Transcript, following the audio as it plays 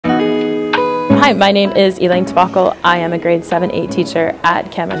Hi, my name is Elaine Tobacco. I am a grade 7-8 teacher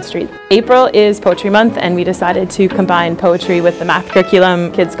at Cameron Street. April is Poetry Month and we decided to combine poetry with the math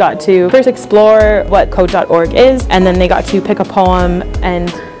curriculum. Kids got to first explore what code.org is, and then they got to pick a poem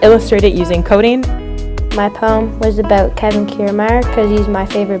and illustrate it using coding. My poem was about Kevin Kiermaier because he's my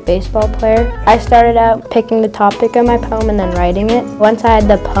favorite baseball player. I started out picking the topic of my poem and then writing it. Once I had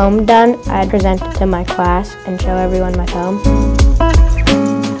the poem done, I'd present it to my class and show everyone my poem.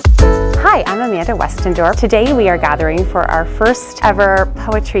 Hi, I'm Amanda Westendorf. Today we are gathering for our first ever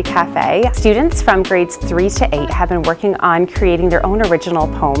Poetry Cafe. Students from grades 3 to 8 have been working on creating their own original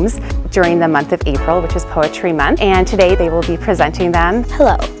poems during the month of April, which is Poetry Month, and today they will be presenting them.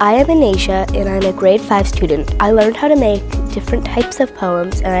 Hello, I am Anisha and I'm a grade 5 student. I learned how to make different types of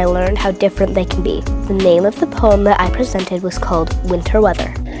poems and I learned how different they can be. The name of the poem that I presented was called Winter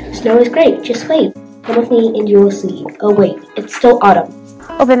Weather. Snow is great, just wait. Come with me and you will see. Oh wait, it's still autumn.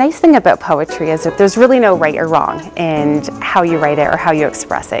 Well, the nice thing about poetry is that there's really no right or wrong in how you write it or how you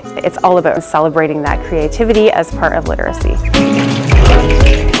express it. It's all about celebrating that creativity as part of literacy.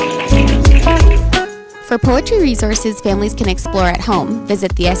 For poetry resources families can explore at home,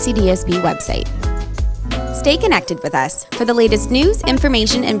 visit the SCDSB website. Stay connected with us. For the latest news,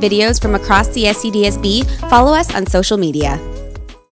 information, and videos from across the SCDSB, follow us on social media.